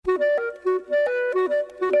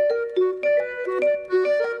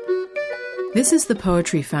This is the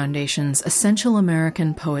Poetry Foundation's Essential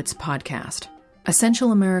American Poets podcast.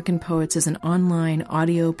 Essential American Poets is an online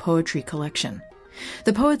audio poetry collection.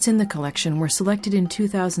 The poets in the collection were selected in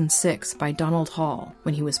 2006 by Donald Hall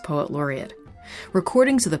when he was Poet Laureate.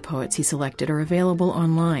 Recordings of the poets he selected are available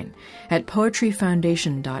online at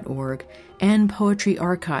poetryfoundation.org and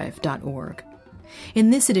poetryarchive.org. In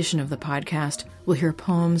this edition of the podcast, we'll hear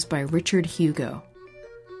poems by Richard Hugo.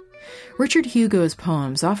 Richard Hugo's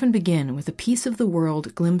poems often begin with a piece of the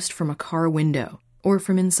world glimpsed from a car window or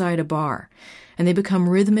from inside a bar, and they become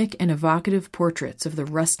rhythmic and evocative portraits of the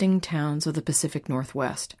rusting towns of the Pacific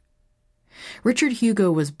Northwest. Richard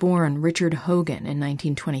Hugo was born Richard Hogan in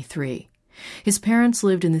 1923. His parents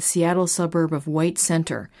lived in the Seattle suburb of White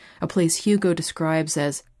Center, a place Hugo describes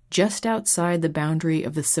as just outside the boundary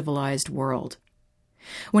of the civilized world.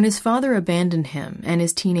 When his father abandoned him and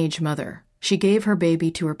his teenage mother, she gave her baby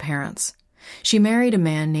to her parents. She married a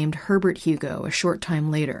man named Herbert Hugo a short time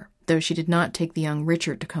later, though she did not take the young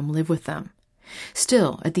Richard to come live with them.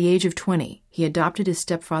 Still, at the age of 20, he adopted his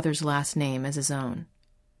stepfather's last name as his own.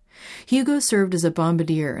 Hugo served as a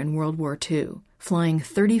bombardier in World War II, flying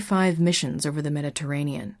 35 missions over the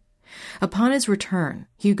Mediterranean. Upon his return,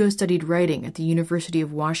 Hugo studied writing at the University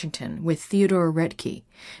of Washington with Theodore Retke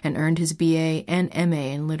and earned his B.A. and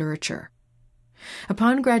M.A. in literature.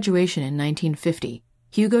 Upon graduation in 1950,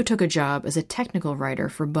 Hugo took a job as a technical writer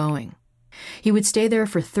for Boeing. He would stay there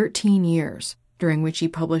for 13 years, during which he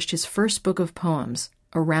published his first book of poems,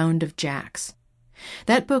 A Round of Jacks.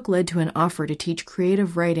 That book led to an offer to teach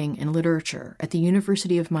creative writing and literature at the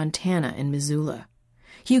University of Montana in Missoula.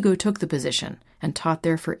 Hugo took the position and taught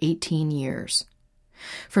there for 18 years.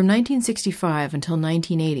 From 1965 until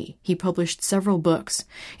 1980, he published several books,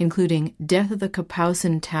 including Death of the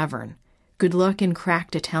Kapowsin Tavern, Good Luck in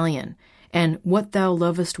Cracked Italian, and What Thou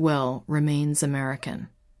Lovest Well Remains American.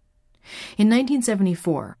 In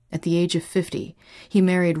 1974, at the age of 50, he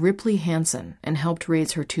married Ripley Hanson and helped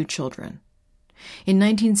raise her 2 children. In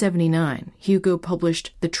 1979, Hugo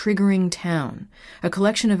published The Triggering Town, a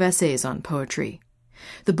collection of essays on poetry.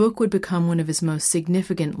 The book would become one of his most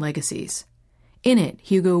significant legacies. In it,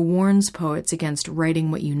 Hugo warns poets against writing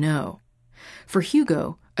what you know. For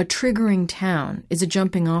Hugo, a triggering town is a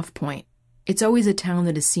jumping-off point. It's always a town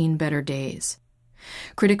that has seen better days.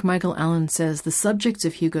 Critic Michael Allen says the subjects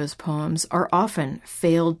of Hugo's poems are often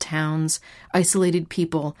failed towns, isolated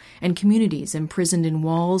people, and communities imprisoned in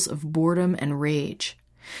walls of boredom and rage.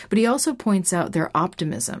 But he also points out their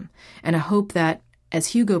optimism and a hope that, as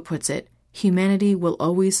Hugo puts it, humanity will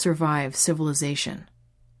always survive civilization.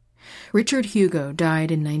 Richard Hugo died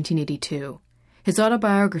in 1982. His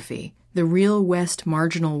autobiography, The Real West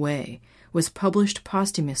Marginal Way, was published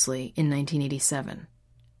posthumously in 1987.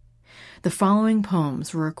 The following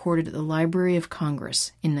poems were recorded at the Library of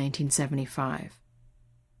Congress in 1975.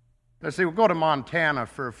 Let's see, we'll go to Montana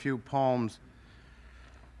for a few poems.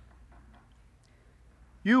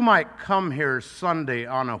 You might come here Sunday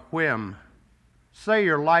on a whim. Say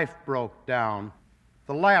your life broke down.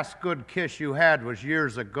 The last good kiss you had was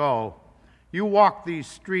years ago. You walked these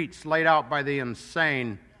streets laid out by the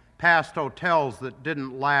insane, past hotels that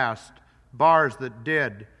didn't last, bars that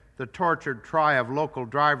did, the tortured try of local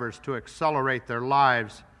drivers to accelerate their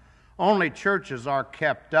lives. Only churches are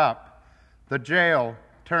kept up. The jail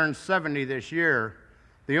turns 70 this year.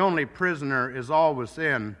 The only prisoner is always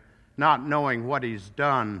in, not knowing what he's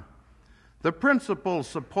done. The principle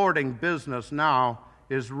supporting business now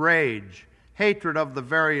is rage, hatred of the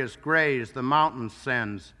various grays the mountain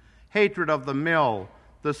sends, hatred of the mill,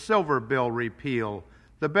 the silver bill repeal,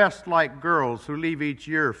 the best-liked girls who leave each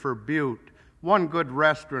year for Butte. One good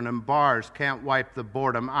restaurant and bars can't wipe the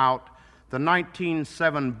boredom out. The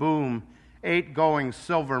 1907 boom, 8 going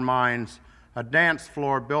silver mines, a dance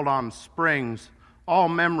floor built on springs. All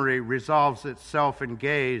memory resolves itself in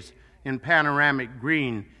gaze. In panoramic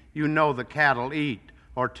green, you know the cattle eat,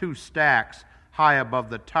 or 2 stacks high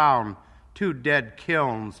above the town, 2 dead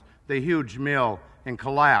kilns, the huge mill in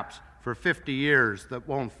collapse for 50 years that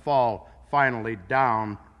won't fall finally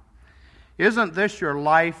down. Isn't this your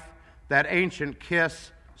life, that ancient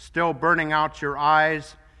kiss still burning out your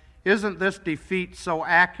eyes? Isn't this defeat so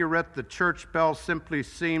accurate the church bell simply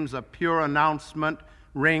seems a pure announcement,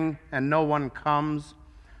 ring and no one comes?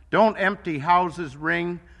 Don't empty houses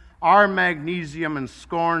ring? Are magnesium and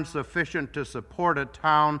scorn sufficient to support a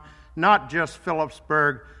town, not just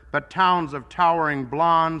Phillipsburg, but towns of towering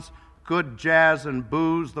blondes, good jazz and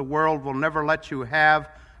booze the world will never let you have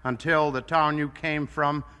until the town you came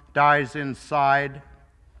from dies inside?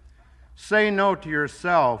 Say no to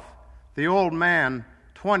yourself. The old man,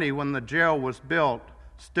 20 when the jail was built,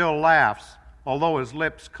 still laughs, although his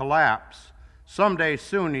lips collapse. Someday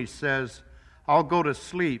soon, he says, I'll go to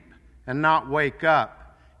sleep and not wake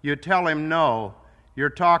up. You tell him no. You're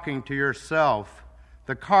talking to yourself.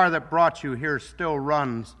 The car that brought you here still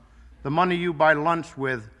runs. The money you buy lunch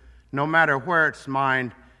with, no matter where it's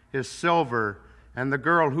mined, is silver, and the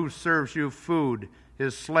girl who serves you food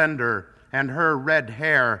is slender, and her red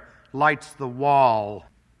hair lights the wall.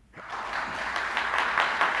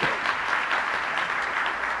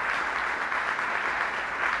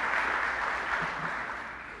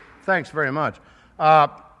 Thanks very much. I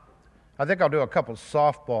think I'll do a couple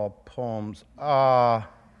softball poems. I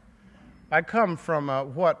come from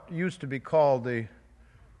what used to be called the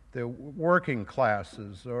working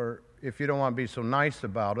classes, or if you don't want to be so nice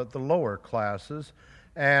about it, the lower classes,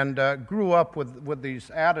 and grew up with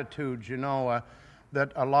these attitudes,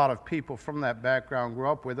 that a lot of people from that background grew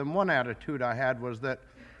up with. And one attitude I had was that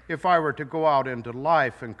if I were to go out into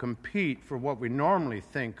life and compete for what we normally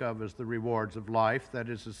think of as the rewards of life, that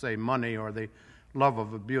is to say money or the love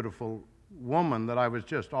of a beautiful woman, that I was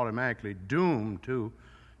just automatically doomed to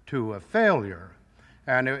a failure.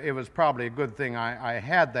 And it was probably a good thing I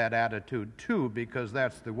had that attitude too, because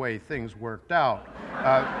that's the way things worked out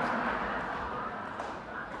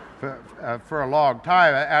for a long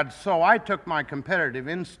time. And so I took my competitive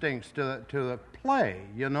instincts to the play,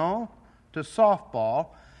 to softball.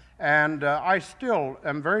 And I still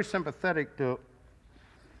am very sympathetic to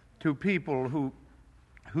people who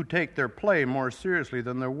take their play more seriously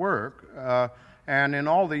than their work. And in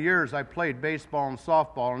all the years I played baseball and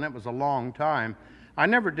softball, and it was a long time, I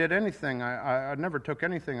never did anything. I never took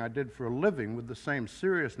anything I did for a living with the same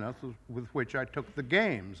seriousness with which I took the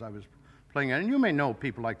games I was playing. And you may know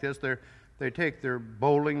people like this. They take their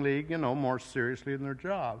bowling league, more seriously than their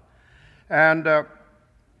job. And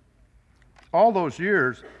all those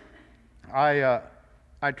years, I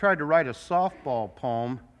tried to write a softball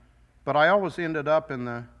poem, but I always ended up in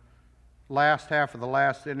the last half of the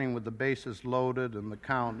last inning with the bases loaded and the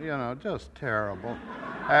count, just terrible.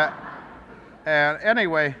 And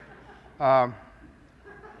anyway, I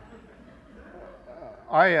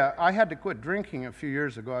had to quit drinking a few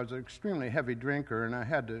years ago. I was an extremely heavy drinker, and I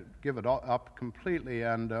had to give it all up completely.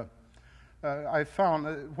 And I found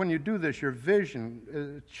that when you do this, your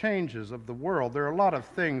vision changes of the world. There are a lot of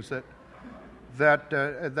things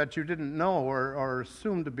that you didn't know or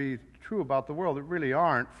assumed to be true about the world that really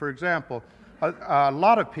aren't. For example, a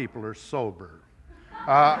lot of people are sober.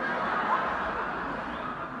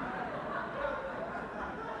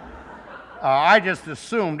 I just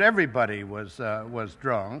assumed everybody was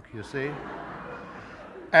drunk, you see.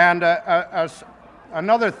 And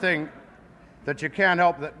another thing that you can't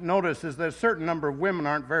help but notice is that a certain number of women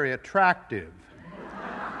aren't very attractive.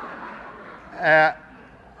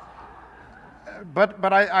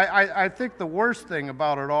 But I think the worst thing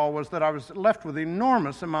about it all was that I was left with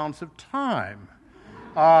enormous amounts of time.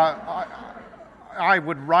 I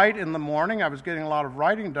would write in the morning. I was getting a lot of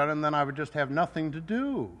writing done, and then I would just have nothing to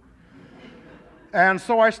do. And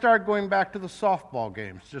so I started going back to the softball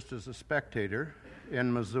games just as a spectator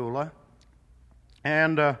in Missoula.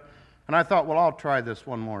 And I thought, well, I'll try this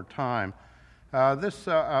one more time.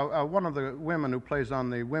 One of the women who plays on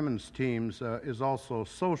the women's teams is also a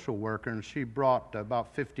social worker, and she brought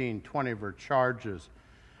about 15, 20 of her charges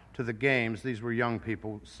to the games. These were young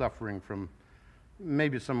people suffering from,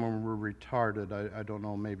 maybe some of them were retarded, I don't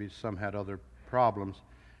know, maybe some had other problems.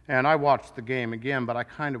 And I watched the game again, but I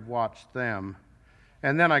kind of watched them.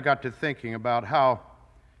 And then I got to thinking about how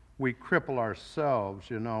we cripple ourselves,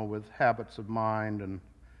 with habits of mind and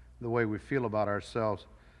the way we feel about ourselves.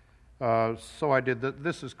 So I did that.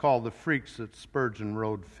 This is called The Freaks at Spurgeon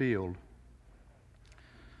Road Field.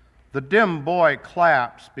 The dim boy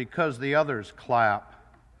claps because the others clap.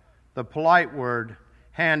 The polite word,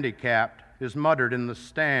 handicapped, is muttered in the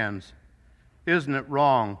stands. Isn't it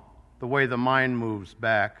wrong, the way the mind moves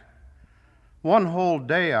back? One whole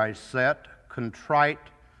day I sat, contrite,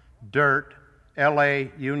 dirt,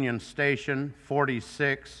 L.A. Union Station,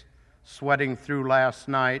 46, sweating through last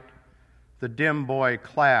night. The dim boy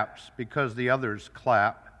claps because the others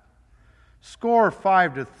clap. Score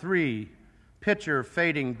 5-3, pitcher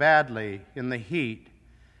fading badly in the heat.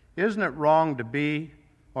 Isn't it wrong to be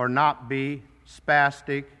or not be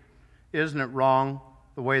spastic? Isn't it wrong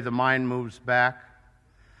the way the mind moves back?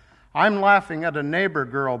 I'm laughing at a neighbor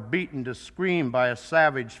girl beaten to scream by a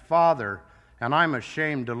savage father, and I'm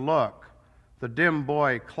ashamed to look. The dim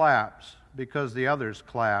boy claps because the others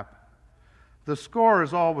clap. The score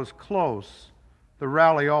is always close, the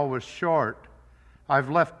rally always short.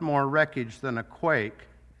 I've left more wreckage than a quake.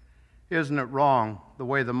 Isn't it wrong, the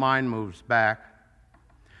way the mind moves back?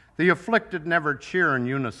 The afflicted never cheer in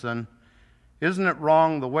unison. Isn't it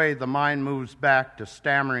wrong the way the mind moves back to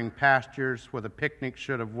stammering pastures where the picnic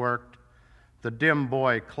should have worked? The dim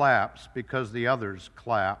boy claps because the others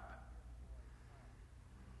clap.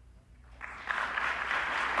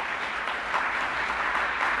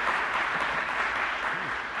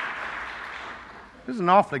 This is an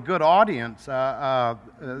awfully good audience. You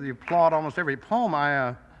applaud almost every poem.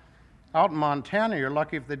 Out in Montana, you're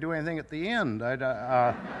lucky if they do anything at the end.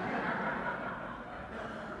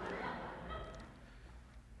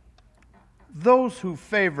 Those who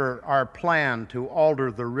favor our plan to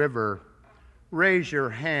alter the river, raise your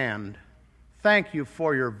hand. Thank you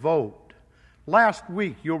for your vote. Last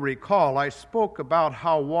week, you'll recall, I spoke about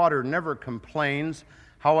how water never complains,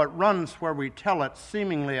 how it runs where we tell it,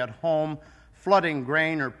 seemingly at home, flooding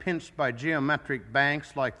grain or pinched by geometric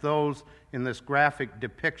banks like those in this graphic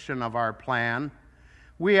depiction of our plan.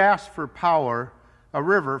 We ask for power. A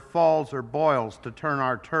river falls or boils to turn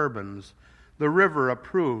our turbines. The river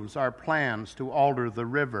approves our plans to alter the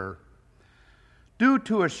river. Due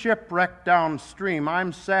to a shipwreck downstream,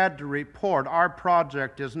 I'm sad to report our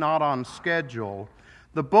project is not on schedule.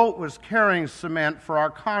 The boat was carrying cement for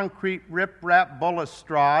our concrete rip-rap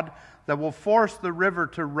balustrade that will force the river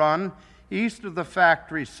to run east of the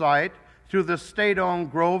factory site through the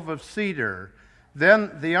state-owned grove of cedar.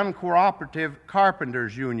 Then the uncooperative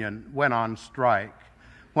Carpenters Union went on strike.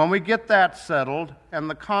 When we get that settled and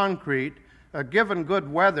the concrete, given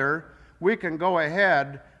good weather, we can go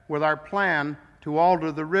ahead with our plan to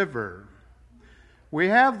alter the river. We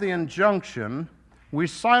have the injunction, we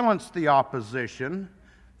silenced the opposition,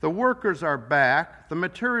 the workers are back, the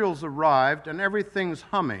materials arrived, and everything's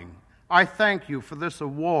humming. I thank you for this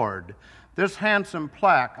award. This handsome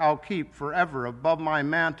plaque I'll keep forever above my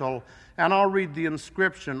mantle, and I'll read the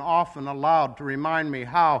inscription often aloud to remind me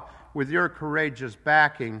how, with your courageous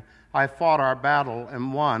backing, I fought our battle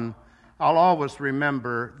and won. I'll always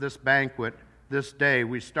remember this banquet, this day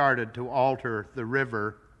we started to alter the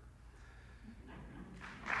river.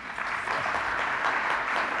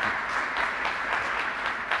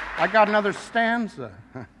 I got another stanza.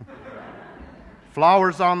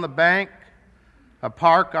 Flowers on the bank, a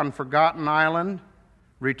park on Forgotten Island,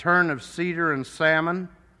 return of cedar and salmon.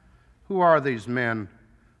 Who are these men,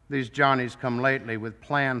 these Johnnies come lately with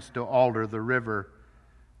plans to alter the river?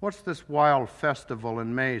 What's this wild festival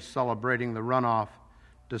in May celebrating the runoff?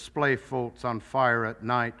 Display floats on fire at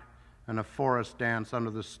night and a forest dance under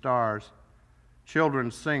the stars. Children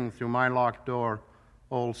sing through my locked door,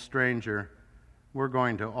 old stranger, we're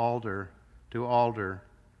going to alter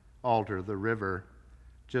the river,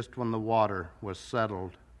 just when the water was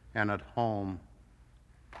settled and at home.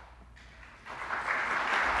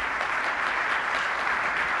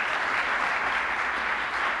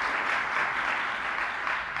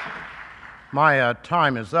 My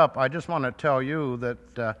time is up. I just want to tell you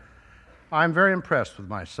that I'm very impressed with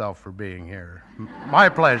myself for being here. My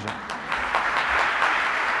pleasure.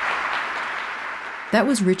 That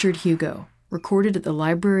was Richard Hugo, recorded at the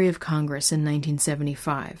Library of Congress in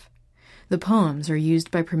 1975. The poems are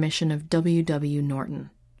used by permission of W. W. Norton.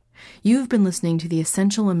 You've been listening to the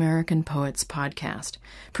Essential American Poets podcast,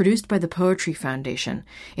 produced by the Poetry Foundation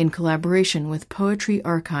in collaboration with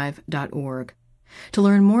poetryarchive.org. To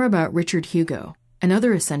learn more about Richard Hugo and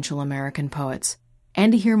other essential American poets,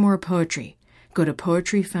 and to hear more poetry, go to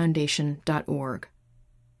poetryfoundation.org.